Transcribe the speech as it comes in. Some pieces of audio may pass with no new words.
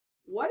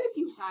What if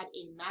you had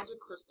a magic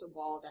crystal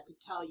ball that could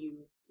tell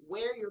you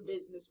where your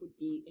business would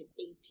be in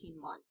 18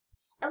 months?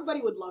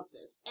 Everybody would love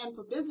this. And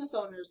for business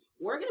owners,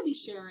 we're going to be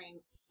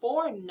sharing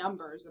 4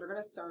 numbers that are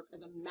going to serve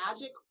as a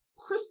magic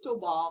crystal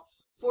ball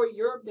for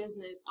your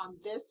business on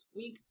this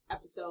week's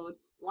episode,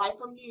 live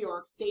from New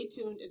York. Stay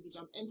tuned as we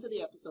jump into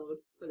the episode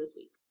for this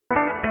week.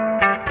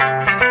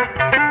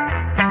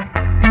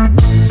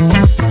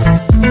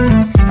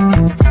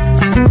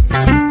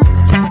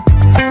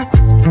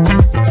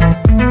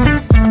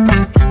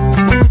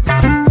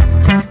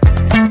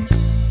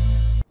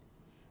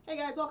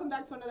 Welcome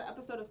back to another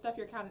episode of Stuff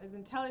Your Accountant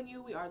Isn't Telling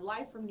You. We are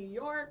live from New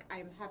York. I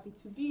am happy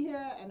to be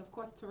here. And of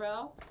course,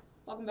 Terrell,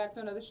 welcome back to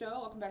another show.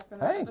 Welcome back to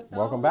another episode.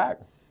 Welcome back.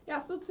 Yeah,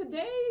 so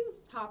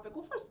today's topic,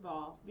 well, first of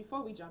all,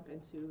 before we jump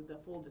into the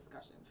full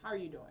discussion, how are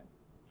you doing?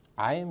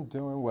 I am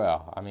doing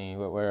well. I mean,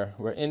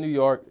 we're in New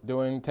York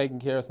taking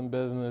care of some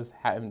business,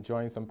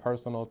 enjoying some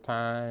personal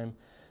time,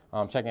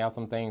 checking out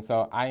some things.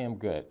 So I am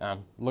good.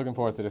 I'm looking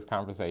forward to this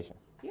conversation.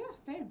 Yeah,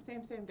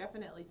 same,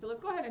 definitely. So let's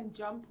go ahead and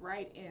jump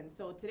right in.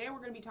 So today we're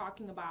going to be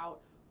talking about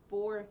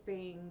 4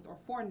 things, or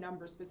 4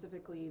 numbers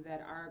specifically,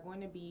 that are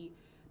going to be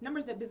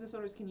numbers that business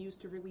owners can use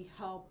to really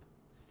help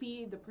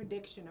see the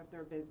prediction of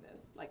their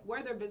business, like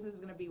where their business is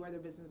going to be, where their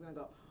business is going to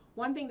go.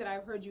 One thing that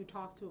I've heard you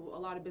talk to a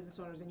lot of business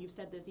owners, and you've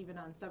said this even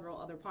on several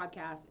other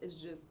podcasts, is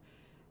just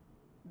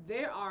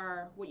there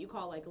are what you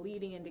call like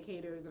leading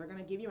indicators that are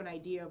going to give you an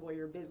idea of where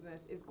your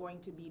business is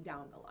going to be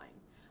down the line.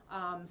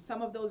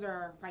 Some of those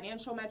are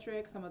financial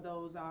metrics, some of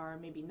those are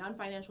maybe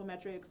non-financial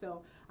metrics.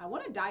 So I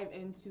want to dive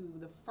into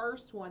the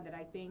first one that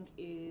I think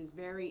is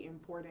very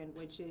important,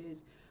 which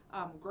is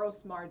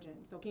gross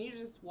margin. So can you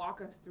just walk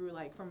us through,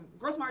 like, from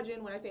gross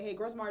margin, when I say, hey,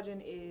 gross margin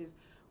is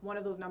one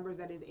of those numbers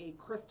that is a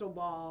crystal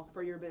ball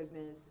for your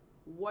business,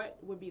 what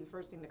would be the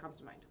first thing that comes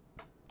to mind?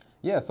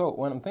 Yeah, so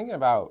when I'm thinking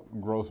about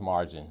gross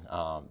margin,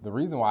 the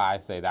reason why I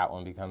say that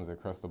one becomes a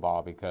crystal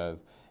ball,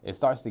 because it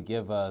starts to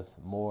give us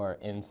more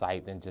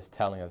insight than just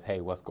telling us,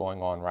 hey, what's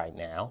going on right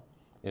now.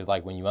 It's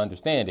like when you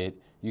understand it,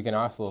 you can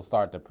also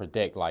start to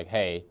predict, like,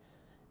 hey,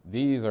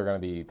 these are going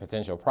to be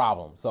potential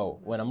problems. So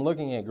when I'm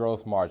looking at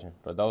gross margin,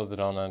 for those that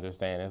don't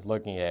understand, it's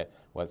looking at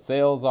what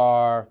sales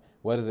are,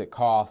 what does it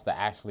cost to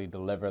actually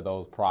deliver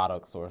those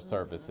products or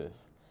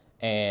services.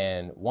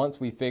 And once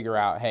we figure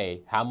out,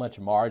 hey, how much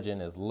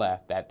margin is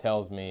left, that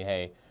tells me,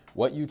 hey,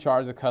 what you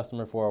charge the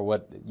customer for,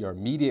 what your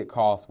immediate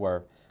costs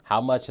were,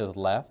 how much is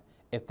left.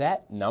 If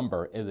that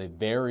number is a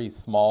very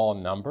small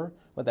number,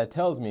 what that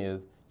tells me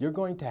is you're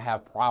going to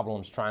have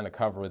problems trying to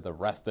cover the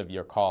rest of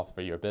your costs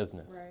for your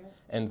business. Right.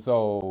 And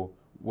so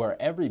where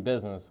every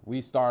business, we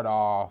start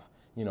off,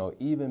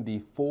 even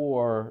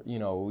before,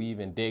 we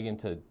even dig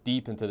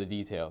deep into the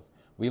details,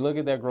 we look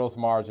at that gross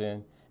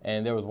margin.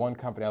 And there was one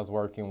company I was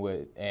working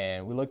with,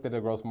 and we looked at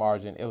the gross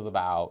margin. It was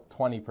about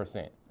 20%.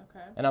 Okay.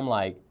 And I'm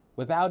like,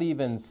 without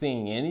even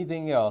seeing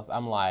anything else,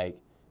 I'm like,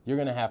 you're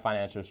going to have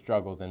financial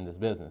struggles in this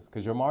business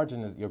because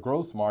your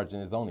gross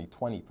margin is only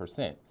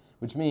 20%,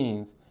 which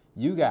means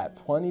you got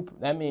 20.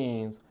 That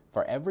means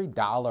for every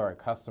dollar a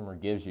customer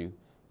gives you,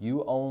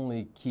 you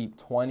only keep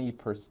 20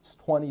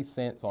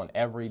 cents on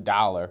every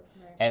dollar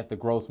at the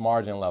gross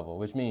margin level,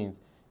 which means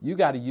you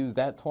got to use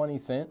that 20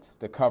 cents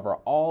to cover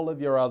all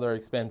of your other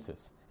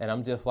expenses. And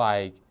I'm just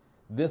like,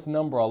 this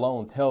number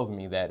alone tells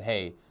me that,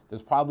 hey,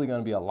 there's probably going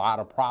to be a lot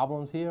of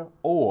problems here,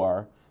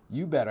 or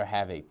you better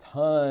have a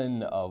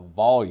ton of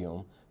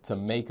volume to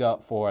make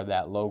up for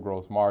that low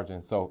gross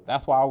margin. So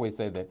that's why I always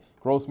say that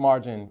gross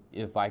margin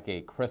is like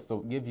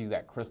gives you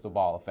that crystal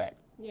ball effect.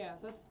 Yeah,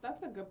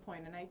 that's a good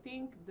point. And I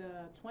think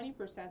the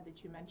 20%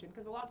 that you mentioned,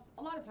 because a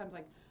lot of times,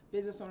 like,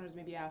 business owners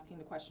may be asking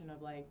the question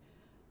of, like,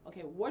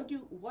 okay, what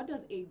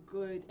does a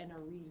good and a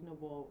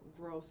reasonable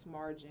gross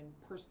margin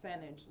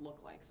percentage look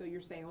like? So you're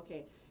saying,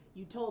 okay,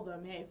 you told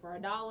them, hey, for a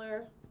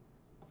dollar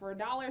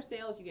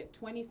sales, you get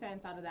 20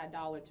 cents out of that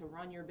dollar to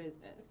run your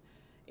business.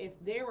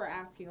 If they were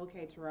asking,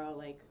 okay, Terrell,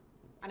 like,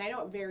 and I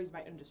know it varies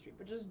by industry,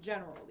 but just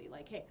generally,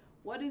 like, hey,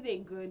 what is a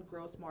good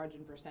gross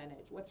margin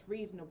percentage? What's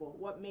reasonable?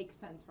 What makes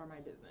sense for my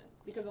business?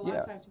 Because a lot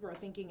of times people are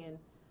thinking in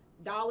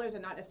dollars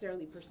and not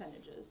necessarily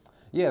percentages.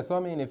 Yeah, so I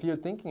mean, if you're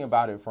thinking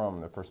about it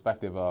from the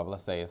perspective of,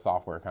 let's say, a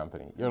software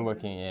company, you're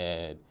looking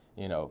at,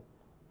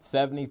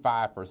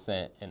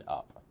 75% and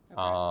up.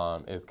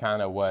 Okay. Is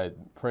kind of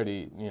what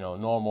pretty,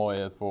 normal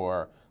is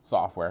for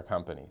software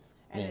companies.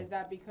 And is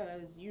that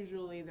because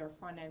usually their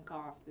front end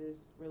cost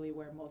is really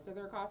where most of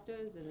their cost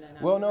is, and then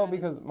well, no,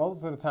 because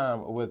most of the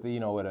time with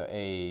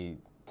a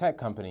tech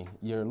company,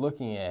 you're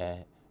looking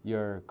at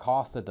your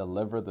cost to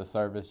deliver the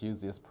service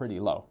usually is pretty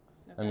low.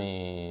 Okay. I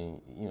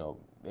mean,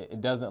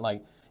 it doesn't,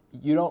 like,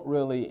 you don't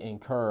really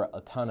incur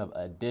a ton of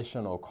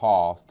additional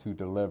costs to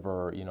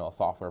deliver, a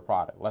software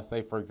product. Let's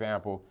say, for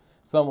example,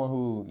 someone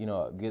who,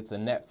 gets a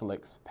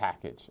Netflix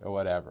package or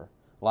whatever.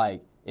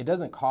 Like,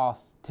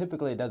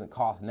 typically it doesn't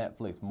cost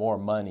Netflix more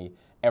money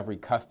every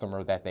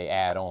customer that they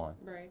add on.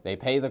 Right. They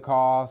pay the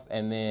cost,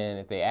 and then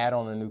if they add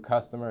on a new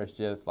customer, it's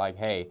just like,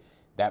 hey,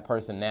 that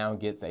person now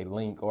gets a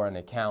link or an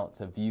account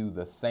to view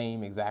the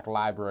same exact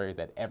library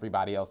that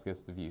everybody else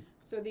gets to view.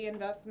 So the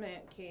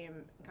investment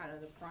came kind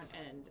of the front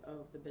end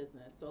of the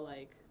business. So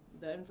like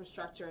the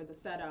infrastructure, the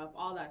setup,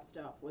 all that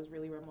stuff was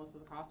really where most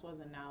of the cost was,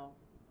 and now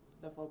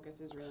the focus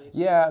is really just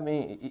Yeah, I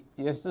mean,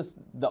 it's just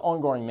the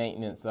ongoing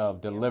maintenance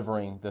of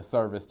delivering the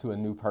service to a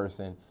new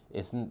person.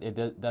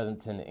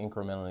 Doesn't tend to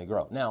incrementally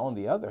grow. Now, on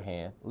the other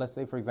hand, let's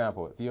say, for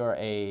example, if you're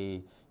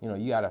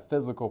you got a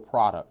physical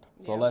product.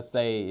 So let's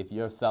say if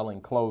you're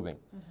selling clothing,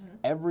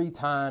 every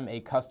time a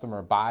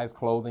customer buys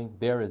clothing,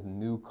 there is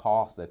new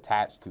cost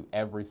attached to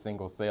every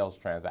single sales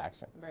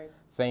transaction. Right.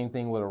 Same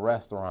thing with a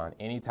restaurant.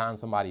 Anytime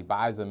somebody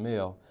buys a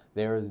meal,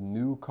 there is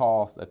new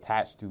cost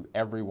attached to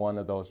every one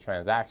of those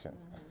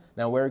transactions.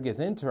 Now, where it gets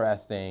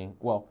interesting,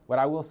 well, what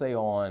I will say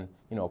on,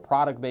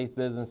 product-based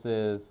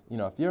businesses,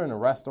 if you're in a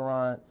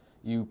restaurant,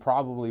 you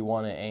probably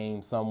want to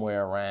aim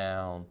somewhere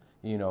around,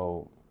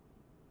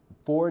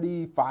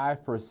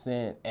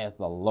 45% at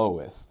the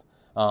lowest,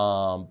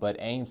 but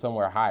aim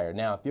somewhere higher.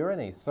 Now, if you're in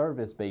a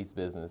service-based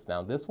business,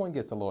 now this one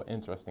gets a little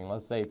interesting.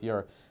 Let's say if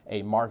you're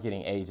a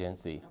marketing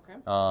agency.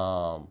 Okay.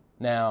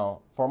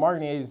 Now, for a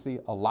marketing agency,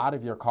 a lot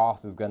of your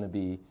cost is going to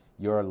be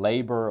your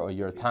labor or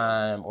your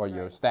time or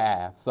your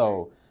staff.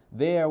 So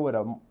there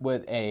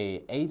with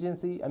a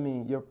agency,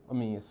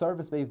 a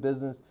service-based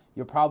business,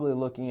 you're probably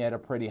looking at a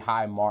pretty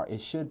high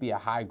it should be a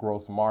high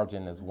gross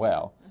margin as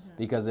well.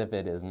 Because if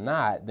it is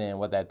not, then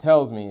what that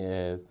tells me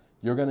is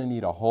you're going to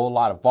need a whole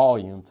lot of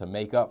volume to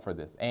make up for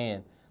this.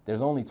 And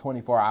there's only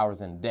 24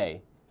 hours in a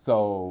day.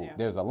 So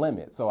there's a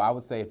limit. So I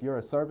would say if you're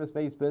a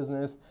service-based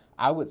business,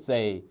 I would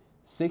say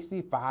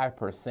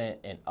 65%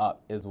 and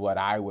up is what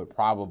I would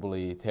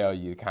probably tell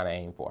you to kind of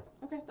aim for.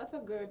 Okay, that's a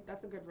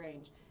good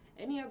range.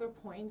 Any other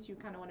points you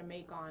kind of want to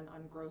make on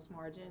gross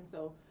margin?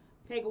 So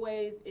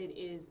takeaways, it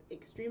is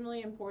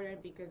extremely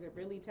important because it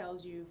really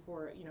tells you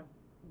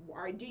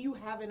do you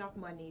have enough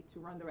money to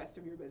run the rest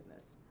of your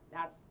business?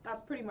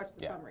 That's pretty much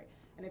the summary.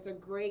 And it's a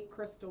great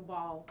crystal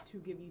ball to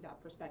give you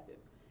that perspective.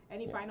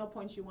 Any final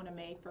points you want to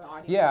make for the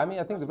audience? Yeah,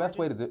 I think the best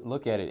way to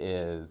look at it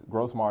is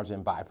gross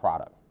margin by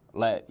product.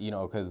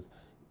 Because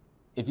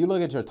if you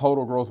look at your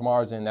total gross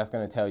margin, that's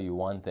going to tell you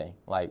one thing.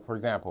 Like, for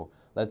example,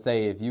 let's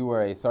say if you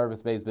were a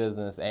service-based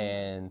business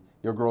and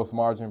your gross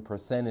margin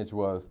percentage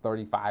was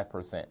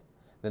 35%.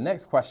 The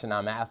next question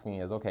I'm asking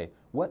is, okay,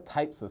 what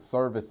types of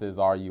services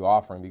are you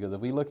offering? Because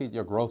if we look at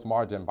your gross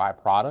margin by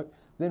product,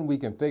 then we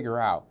can figure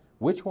out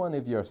which one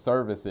of your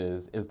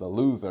services is the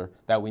loser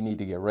that we need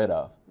to get rid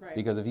of. Right.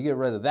 Because if you get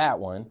rid of that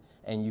one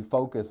and you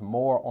focus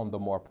more on the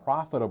more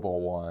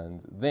profitable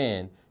ones,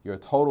 then your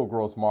total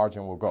gross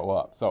margin will go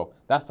up. So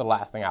that's the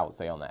last thing I would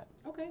say on that.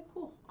 Okay,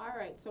 cool. All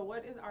right, so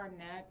what is our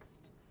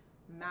next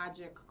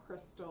magic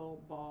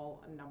crystal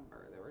ball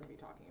number that we're going to be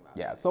talking about?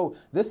 Yeah, so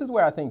this is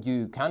where I think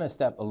you kind of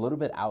step a little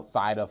bit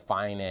outside of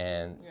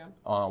finance,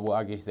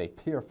 I guess you say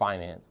pure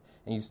finance,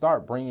 and you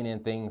start bringing in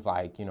things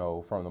like,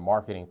 from the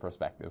marketing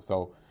perspective.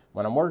 So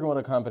when I'm working with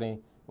a company,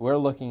 we're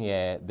looking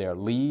at their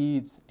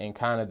leads and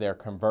kind of their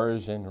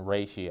conversion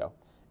ratio.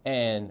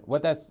 And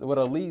what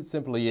a lead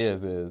simply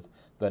is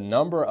the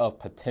number of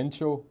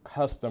potential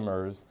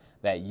customers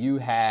that you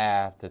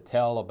have to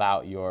tell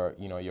about your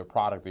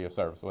product or your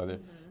service, whether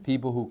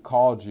people who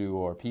called you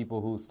or people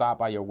who stopped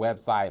by your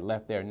website,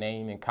 left their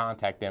name and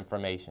contact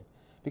information.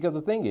 Because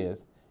the thing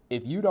is,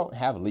 if you don't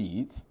have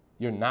leads,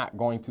 you're not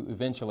going to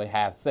eventually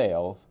have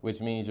sales,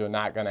 which means you're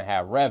not going to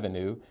have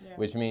revenue,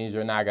 which means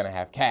you're not going to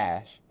have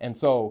cash. And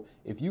so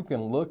if you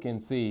can look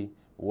and see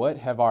what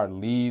have our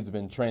leads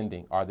been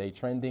trending, are they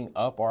trending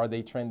up or are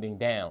they trending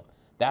down?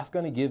 That's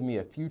going to give me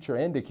a future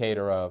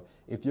indicator of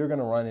if you're going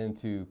to run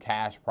into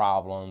cash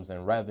problems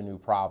and revenue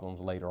problems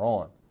later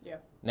on. Yeah.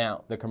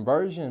 Now, the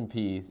conversion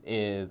piece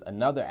is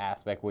another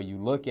aspect where you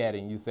look at it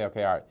and you say,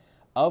 okay, all right,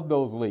 of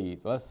those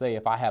leads, let's say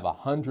if I have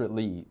 100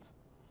 leads,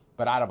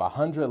 but out of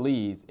 100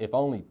 leads, if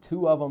only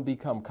 2 of them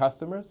become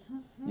customers,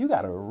 you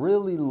got a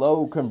really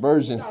low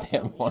conversion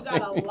standpoint. You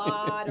got a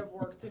lot of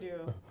work to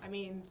do.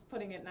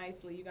 Putting it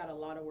nicely, you got a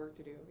lot of work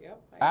to do. Yep.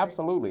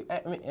 Absolutely.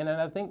 And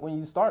I think when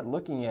you start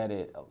looking at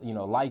it,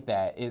 like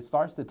that, it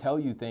starts to tell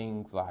you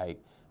things like,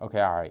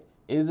 okay, all right,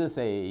 is this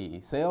a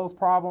sales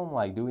problem?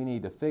 Like, do we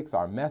need to fix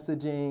our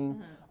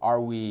messaging? Are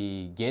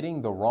we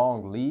getting the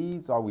wrong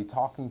leads? Are we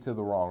talking to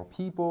the wrong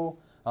people?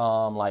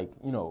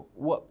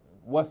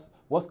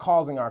 What's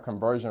causing our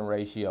conversion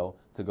ratio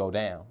to go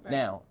down? Right.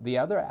 Now, the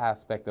other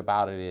aspect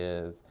about it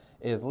is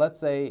let's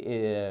say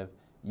if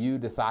you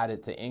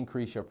decided to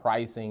increase your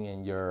pricing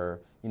and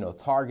you're,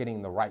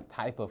 targeting the right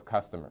type of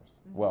customers.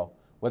 Well,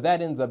 what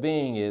that ends up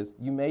being is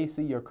you may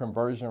see your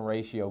conversion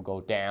ratio go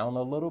down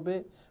a little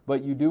bit,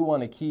 but you do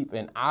want to keep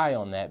an eye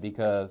on that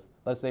because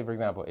let's say, for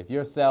example, if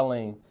you're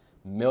selling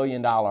 $1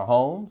 million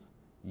homes,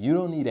 you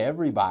don't need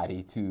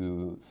everybody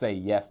to say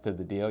yes to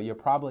the deal. You're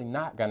probably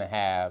not going to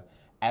have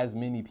as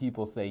many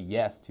people say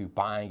yes to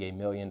buying $1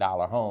 million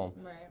home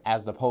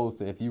as opposed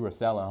to if you were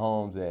selling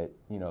homes at,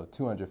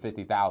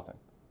 $250,000.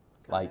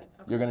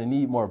 You're going to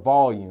need more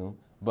volume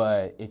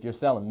But if you're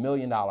selling $1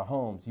 million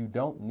homes, you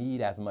don't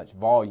need as much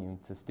volume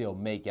to still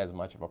make as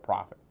much of a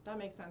profit. That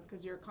makes sense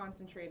because you're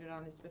concentrated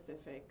on a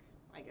specific,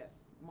 I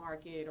guess,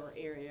 market or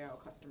area or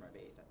customer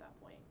base at that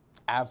point.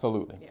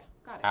 Absolutely. Yeah,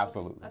 got it.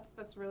 Absolutely. Okay.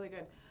 That's really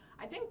good.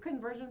 I think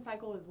conversion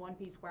cycle is one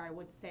piece where I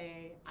would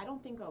say I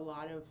don't think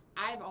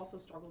I've also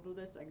struggled with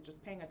this, like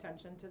just paying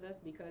attention to this,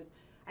 because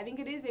I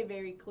think it is a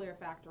very clear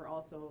factor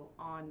also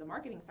on the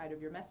marketing side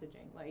of your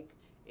messaging. Like,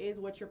 is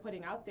what you're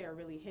putting out there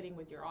really hitting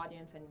with your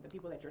audience and the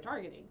people that you're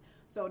targeting?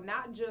 So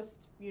not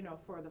just,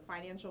 for the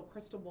financial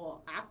crystal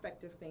ball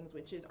aspect of things,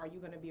 which is, are you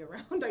going to be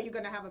around? Are you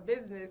going to have a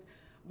business?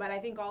 But I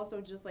think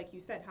also, just like you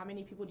said, how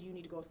many people do you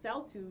need to go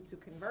sell to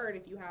convert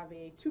if you have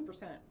a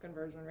 2%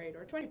 conversion rate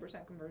or a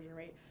 20% conversion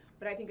rate?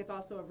 But I think it's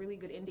also a really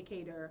good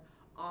indicator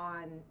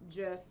on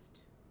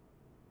just,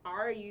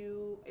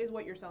 is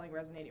what you're selling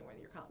resonating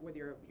with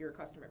your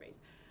customer base?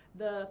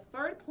 The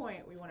third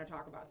point we want to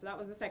talk about, so that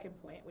was the second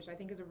point, which I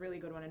think is a really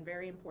good one and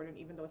very important,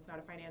 even though it's not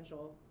a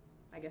financial,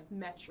 I guess,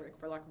 metric,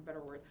 for lack of a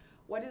better word.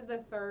 What is the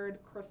third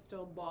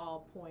crystal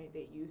ball point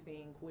that you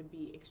think would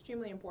be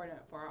extremely important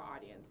for our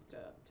audience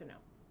to know?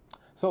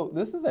 So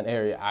this is an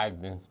area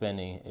I've been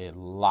spending a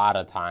lot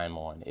of time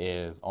on,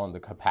 is on the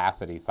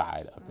capacity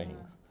side of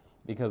things.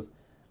 Because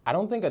I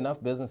don't think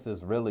enough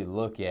businesses really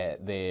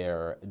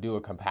do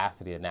a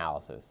capacity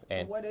analysis.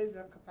 And so what is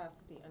a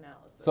capacity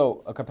analysis?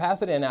 So a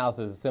capacity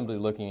analysis is simply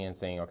looking and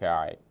saying, okay,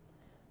 all right,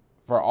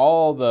 for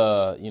all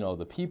the,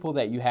 the people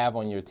that you have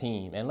on your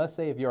team, and let's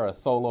say if you're a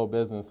solo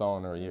business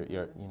owner,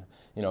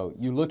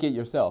 you look at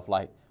yourself,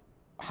 like,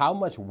 how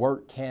much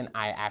work can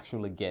I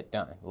actually get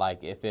done?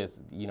 Like, if it's,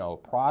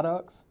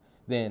 products,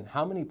 then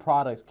how many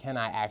products can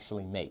I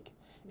actually make?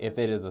 If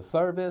it is a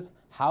service,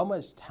 how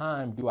much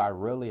time do I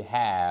really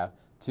have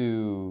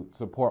to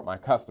support my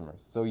customers?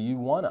 So you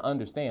want to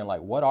understand,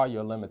 like, what are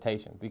your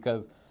limitations?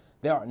 Because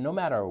no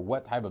matter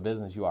what type of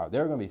business you are,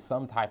 there are going to be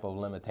some type of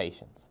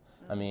limitations.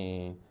 I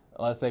mean,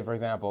 let's say, for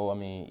example,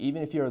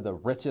 even if you're the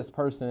richest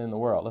person in the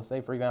world, let's say,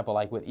 for example,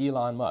 like with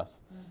Elon Musk,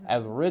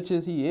 as rich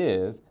as he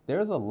is,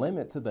 there's a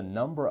limit to the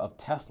number of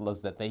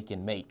Teslas that they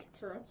can make.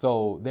 True.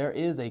 So there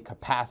is a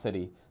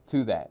capacity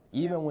to that.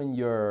 Even when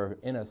you're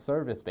in a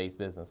service-based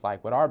business,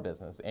 like with our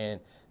business, and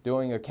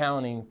doing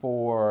accounting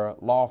for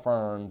law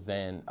firms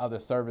and other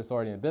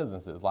service-oriented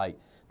businesses, like,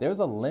 there's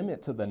a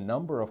limit to the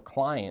number of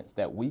clients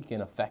that we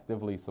can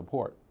effectively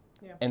support.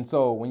 Yeah. And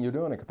so when you're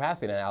doing a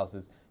capacity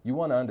analysis, you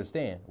want to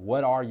understand,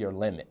 what are your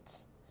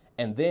limits?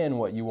 And then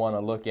what you want to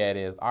look at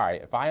is, all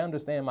right, if I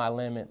understand my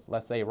limits,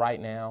 let's say right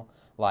now,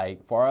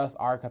 like for us,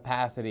 our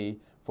capacity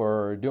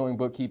for doing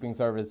bookkeeping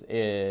service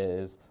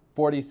is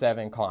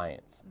 47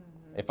 clients.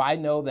 If I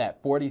know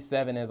that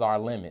 47 is our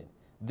limit,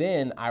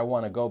 then I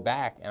want to go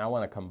back and I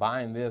want to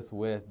combine this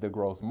with the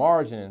gross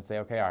margin and say,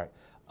 okay, all right,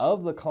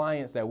 of the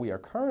clients that we are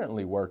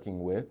currently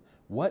working with,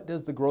 what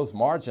does the gross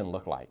margin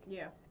look like?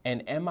 Yeah.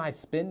 And am I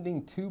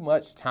spending too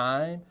much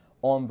time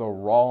on the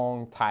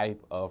wrong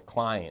type of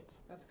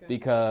clients? That's good.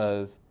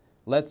 Because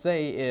let's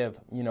say if,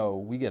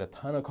 we get a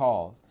ton of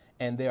calls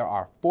and there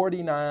are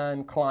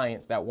 49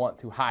 clients that want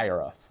to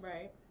hire us.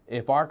 Right.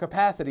 If our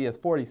capacity is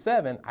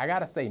 47, I got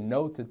to say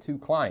no to 2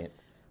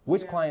 clients.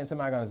 Which clients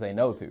am I going to say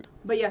no to?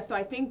 But yeah, so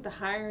I think the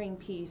hiring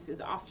piece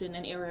is often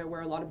an area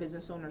where a lot of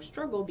business owners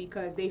struggle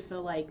because they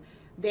feel like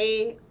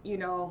they're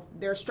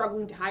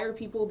struggling to hire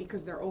people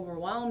because they're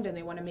overwhelmed and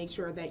they want to make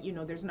sure that,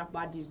 there's enough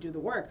bodies to do the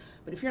work.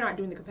 But if you're not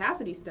doing the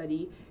capacity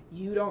study,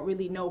 you don't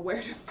really know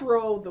where to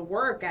throw the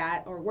work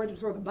at or where to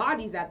throw the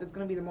bodies at that's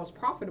going to be the most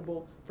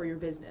profitable for your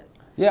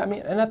business. Yeah,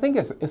 and I think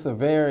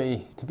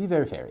to be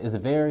very fair, it's a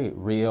very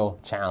real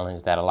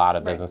challenge that a lot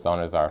of business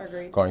owners are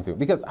going through.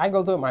 Because I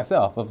go through it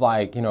myself of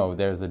like,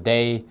 there's a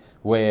day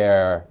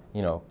where,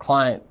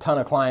 ton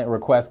of client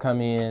requests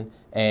come in,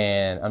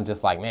 and I'm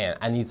just like, man,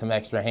 I need some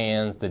extra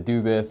hands to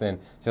do this. And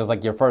just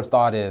like your first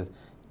thought is,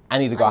 I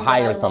need to go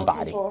hire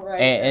somebody. People, right,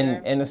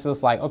 and it's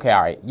just like, okay,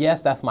 all right,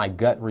 yes, that's my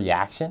gut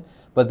reaction.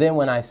 But then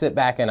when I sit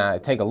back and I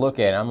take a look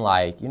at it, I'm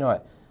like, you know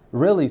what?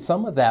 Really,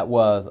 some of that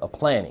was a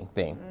planning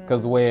thing.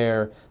 Because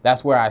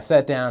that's where I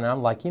sat down and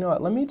I'm like, you know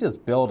what? Let me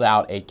just build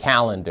out a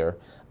calendar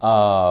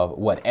of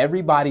what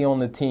everybody on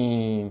the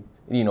team,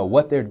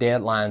 what their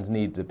deadlines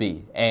need to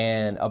be.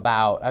 And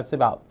I'd say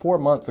about 4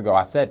 months ago,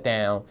 I sat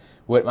down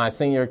with my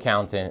senior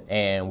accountant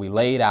and we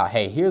laid out,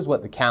 hey, here's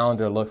what the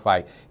calendar looks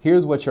like.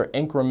 Here's what your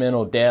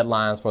incremental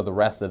deadlines for the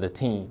rest of the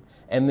team.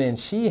 And then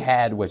she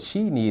had what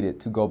she needed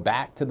to go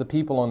back to the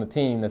people on the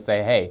team to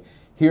say, hey,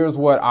 here's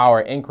what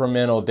our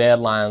incremental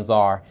deadlines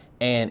are.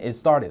 And it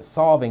started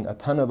solving a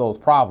ton of those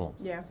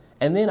problems. Yeah.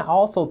 And then I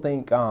also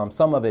think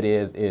some of it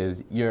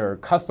is your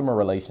customer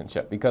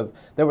relationship, because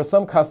there were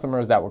some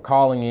customers that were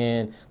calling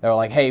in, they were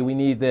like, hey, we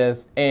need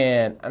this.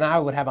 And I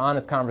would have an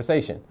honest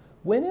conversation.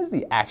 When is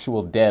the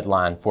actual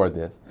deadline for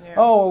this? Yeah.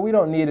 Oh, we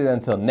don't need it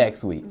until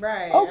next week.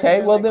 Right.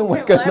 Okay, well then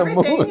we're gonna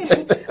move.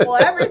 Well,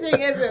 everything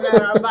isn't,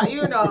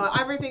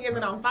 everything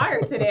isn't on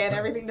fire today, and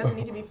everything doesn't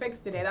need to be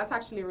fixed today. That's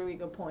actually a really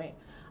good point.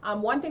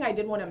 One thing I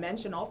did want to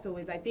mention also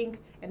is I think,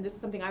 and this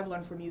is something I've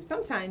learned from you,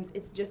 sometimes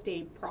it's just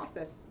a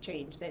process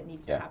change that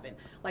needs to happen.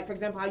 Like, for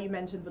example, how you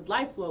mentioned with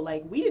LifeFlow,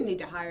 like we didn't need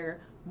to hire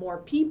more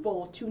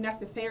people to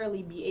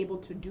necessarily be able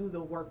to do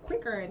the work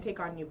quicker and take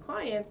on new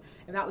clients,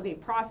 and that was a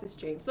process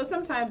change. So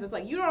sometimes it's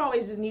like you don't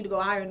always just need to go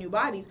hire new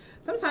bodies.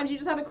 Sometimes you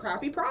just have a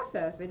crappy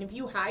process, and if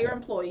you hire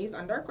employees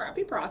under a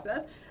crappy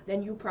process,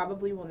 then you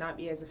probably will not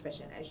be as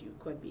efficient as you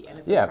could be, and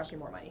it's going to cost you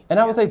more money. And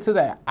I would say to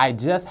that, I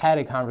just had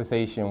a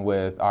conversation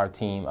with our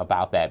team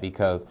about that,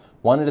 because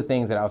one of the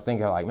things that I was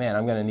thinking, like, man,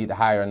 I'm going to need to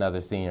hire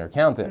another senior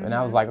accountant. And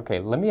I was like, okay,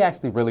 let me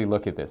actually really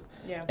look at this.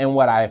 And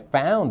what I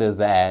found is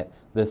that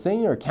the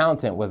senior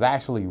accountant was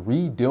actually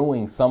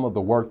redoing some of the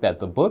work that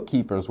the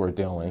bookkeepers were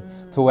doing,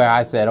 to where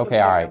I said,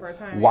 okay, all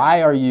right,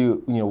 why are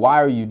you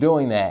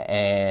doing that?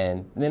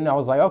 And then I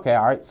was like, okay,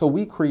 all right. So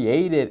we used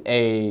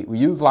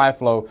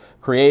LifeFlow,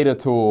 create a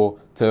tool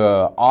to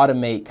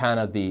automate kind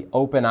of the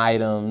open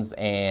items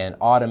and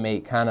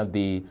automate kind of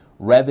the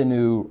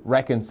revenue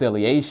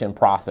reconciliation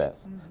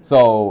process.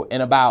 So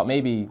in about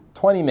maybe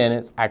 20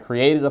 minutes, I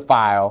created a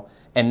file,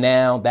 and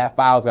now that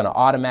file is going to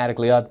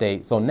automatically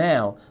update. So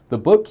now the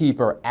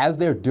bookkeeper, as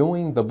they're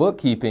doing the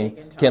bookkeeping,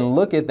 can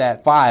look at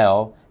that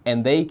file,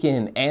 and they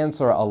can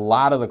answer a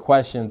lot of the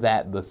questions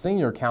that the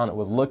senior accountant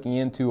was looking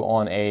into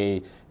on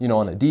a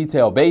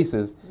detailed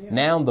basis.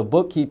 Now the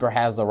bookkeeper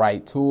has the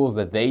right tools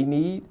that they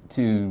need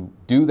to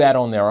do that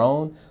on their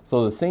own.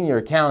 So the senior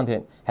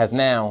accountant has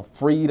now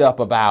freed up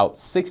about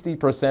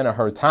 60% of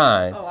her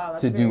time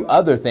to do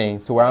other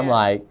things, to where I'm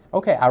like,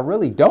 okay, I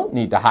really don't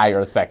need to hire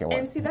a second one.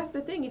 And see, that's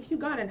the thing. If you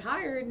gone and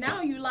hired,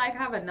 now you like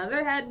have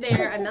another head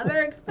there,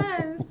 another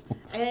expense,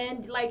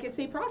 and like it's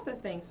a process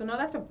thing. So no,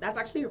 that's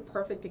actually a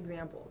perfect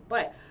example.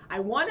 But I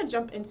want to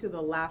jump into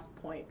the last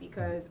point,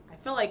 because I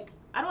feel like,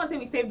 I don't want to say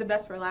we saved the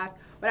best for last,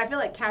 but I feel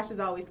like cash is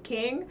always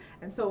king.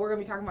 And so we're going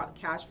to be talking about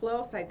cash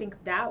flow. So I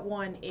think that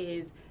one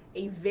is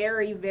a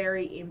very,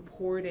 very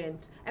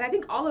important, and I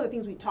think all of the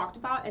things we talked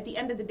about, at the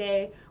end of the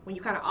day, when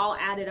you kind of all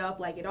add it up,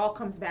 like it all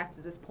comes back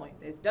to this point,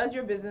 is does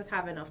your business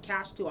have enough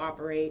cash to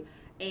operate?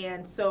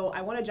 And so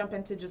I want to jump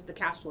into just the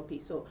cash flow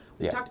piece. So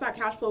we talked about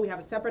cash flow. We have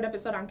a separate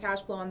episode on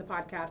cash flow on the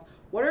podcast.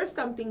 What are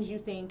some things you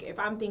think, if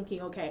I'm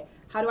thinking, okay,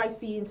 how do I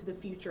see into the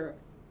future?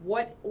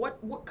 What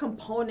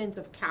components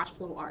of cash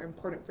flow are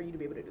important for you to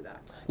be able to do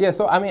that? Yeah,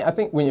 so I mean, I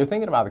think when you're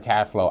thinking about the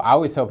cash flow, I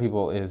always tell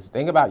people is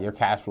think about your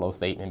cash flow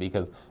statement,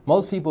 because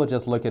most people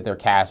just look at their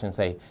cash and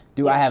say,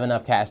 do I have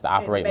enough cash to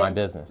operate my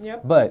business?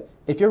 But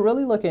if you're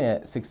really looking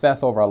at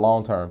success over a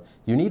long term,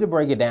 you need to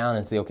break it down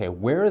and say, okay,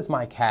 where is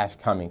my cash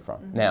coming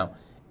from? Now,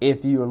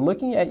 if you're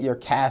looking at your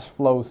cash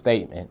flow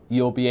statement,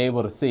 you'll be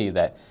able to see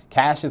that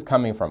cash is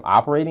coming from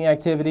operating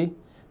activity,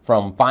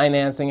 from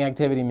financing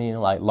activity, meaning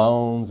like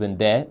loans and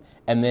debt.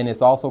 And then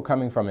it's also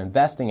coming from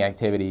investing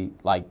activity,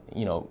 like,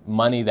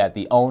 money that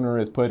the owner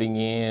is putting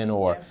in,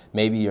 or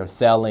maybe you're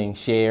selling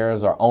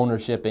shares or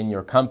ownership in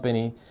your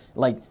company.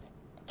 Like,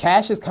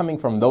 cash is coming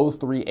from those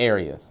three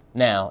areas.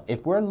 Now,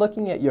 if we're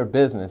looking at your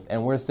business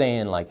and we're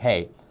saying like,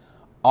 hey,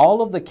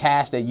 all of the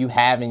cash that you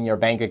have in your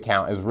bank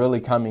account is really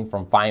coming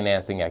from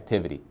financing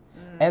activity.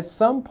 At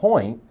some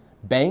point,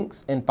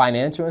 banks and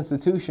financial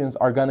institutions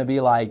are going to be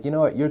like, you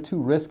know what, you're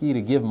too risky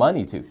to give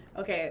money to.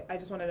 Okay, I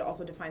just wanted to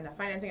also define that.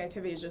 Financing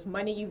activity is just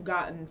money you've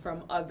gotten from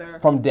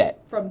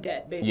debt. From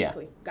debt,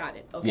 basically. Got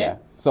it. Okay. Yeah.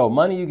 So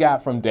money you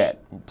got from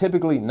debt,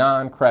 typically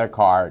non-credit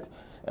card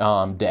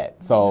debt.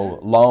 So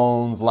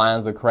loans,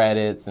 lines of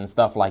credits, and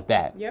stuff like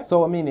that.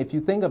 So I mean, if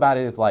you think about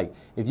it,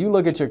 if you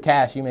look at your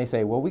cash, you may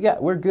say, well,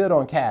 we're good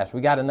on cash.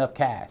 We got enough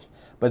cash.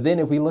 But then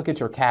if we look at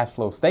your cash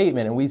flow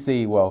statement and we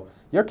see, well,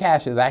 your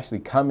cash is actually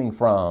coming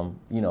from,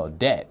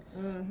 debt,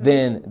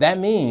 then that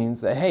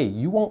means that, hey,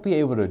 you won't be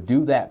able to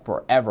do that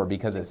forever,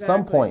 because at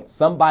some point,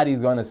 somebody's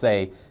going to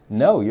say,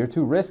 no, you're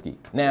too risky.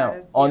 Now,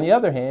 on the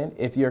other hand,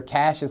 if your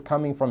cash is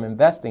coming from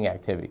investing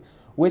activity,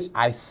 which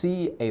I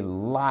see a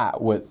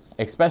lot with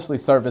especially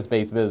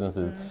service-based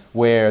businesses,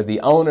 where the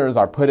owners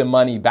are putting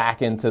money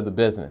back into the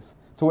business,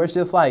 to where it's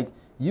just like,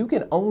 you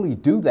can only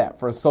do that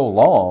for so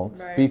long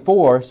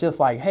before it's just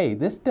like, hey,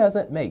 this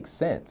doesn't make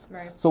sense.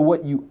 So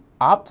what you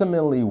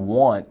optimally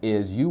want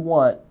is you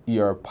want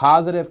your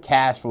positive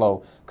cash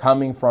flow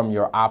coming from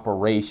your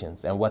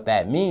operations. And what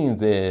that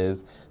means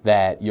is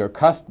that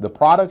the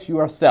products you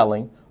are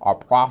selling are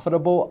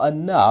profitable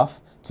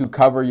enough to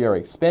cover your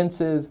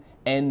expenses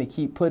and to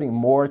keep putting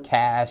more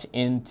cash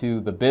into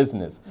the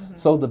business.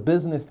 So the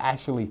business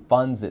actually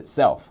funds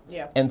itself.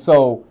 And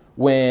so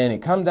when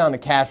it comes down to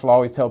cash flow, I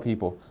always tell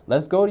people,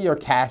 let's go to your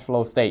cash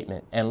flow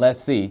statement and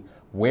let's see,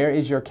 where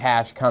is your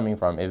cash coming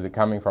from? Is it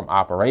coming from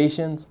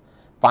operations,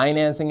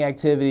 financing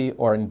activity,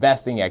 or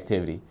investing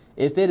activity?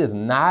 If it is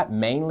not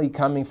mainly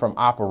coming from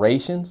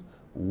operations,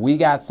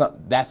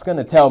 that's going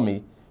to tell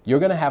me you're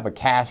going to have a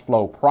cash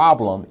flow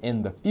problem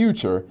in the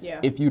future Yeah.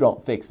 if you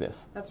don't fix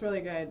this. That's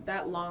really good.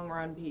 That long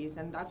run piece.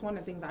 And that's one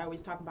of the things I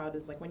always talk about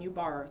is like when you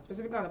borrow,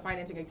 specifically on the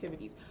financing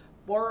activities,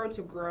 borrow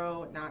to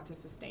grow, not to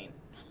sustain.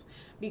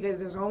 Because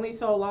there's only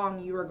so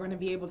long you are going to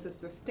be able to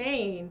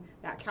sustain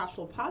that cash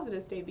flow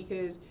positive state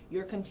because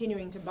you're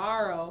continuing to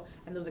borrow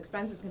and those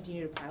expenses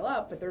continue to pile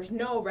up, but there's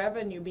no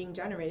revenue being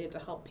generated to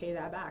help pay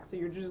that back. So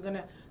you're just going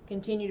to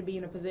continue to be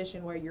in a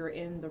position where you're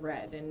in the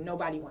red, and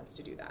nobody wants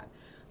to do that.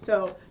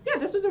 So yeah,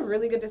 this was a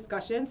really good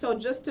discussion. So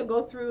just to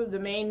go through the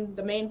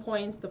main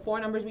points, the 4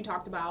 numbers we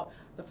talked about.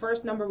 The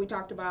first number we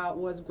talked about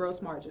was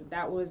gross margin.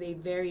 That was a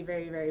very,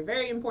 very, very,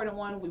 very important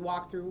one. We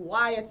walked through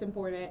why it's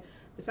important.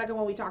 The second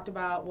one we talked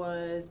about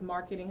was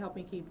marketing. Help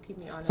me keep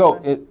me honest. So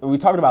we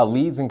talked about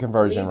leads and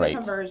conversion rates. Leads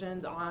and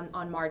conversions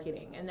on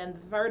marketing. And then the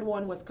third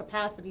one was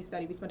capacity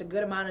study. We spent a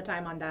good amount of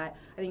time on that.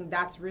 I think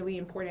that's really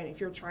important if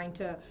you're trying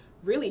to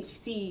really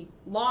see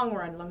long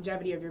run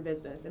longevity of your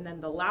business. And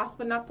then the last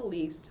but not the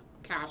least,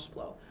 cash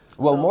flow.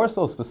 Well, more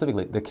so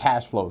specifically, the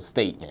cash flow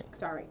statement.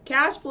 Sorry,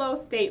 cash flow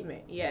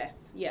statement.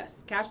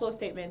 Yes, cash flow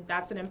statement.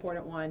 That's an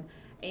important one.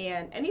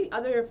 And any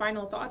other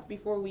final thoughts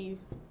before we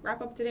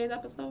wrap up today's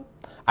episode?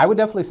 I would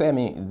definitely say, I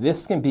mean,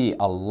 this can be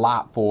a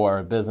lot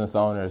for business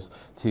owners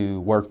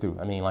to work through.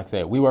 I mean, like I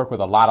said, we work with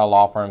a lot of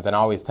law firms, and I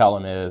always tell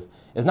them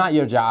it's not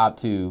your job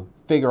to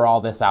figure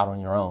all this out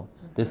on your own.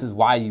 This is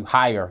why you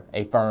hire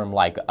a firm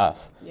like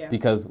us,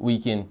 because we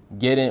can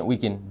get in, we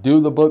can do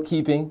the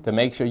bookkeeping to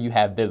make sure you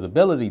have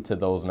visibility to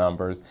those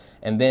numbers.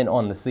 And then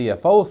on the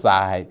CFO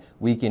side,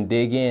 we can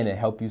dig in and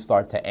help you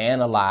start to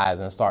analyze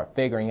and start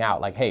figuring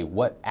out like, hey,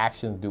 what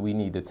actions do we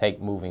need to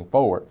take moving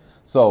forward?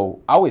 So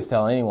I always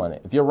tell anyone,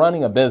 if you're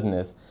running a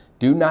business,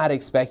 do not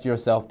expect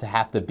yourself to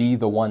have to be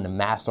the one to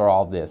master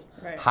all this.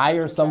 Right.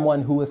 Hire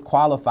someone who is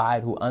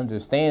qualified, who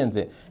understands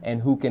it, and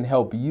who can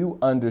help you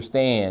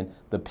understand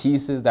the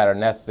pieces that are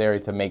necessary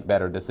to make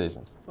better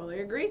decisions. Fully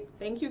agree.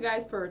 Thank you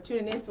guys for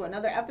tuning in to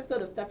another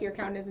episode of Stuff Your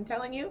Accountant Isn't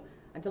Telling You.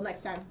 Until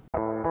next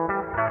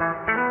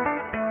time.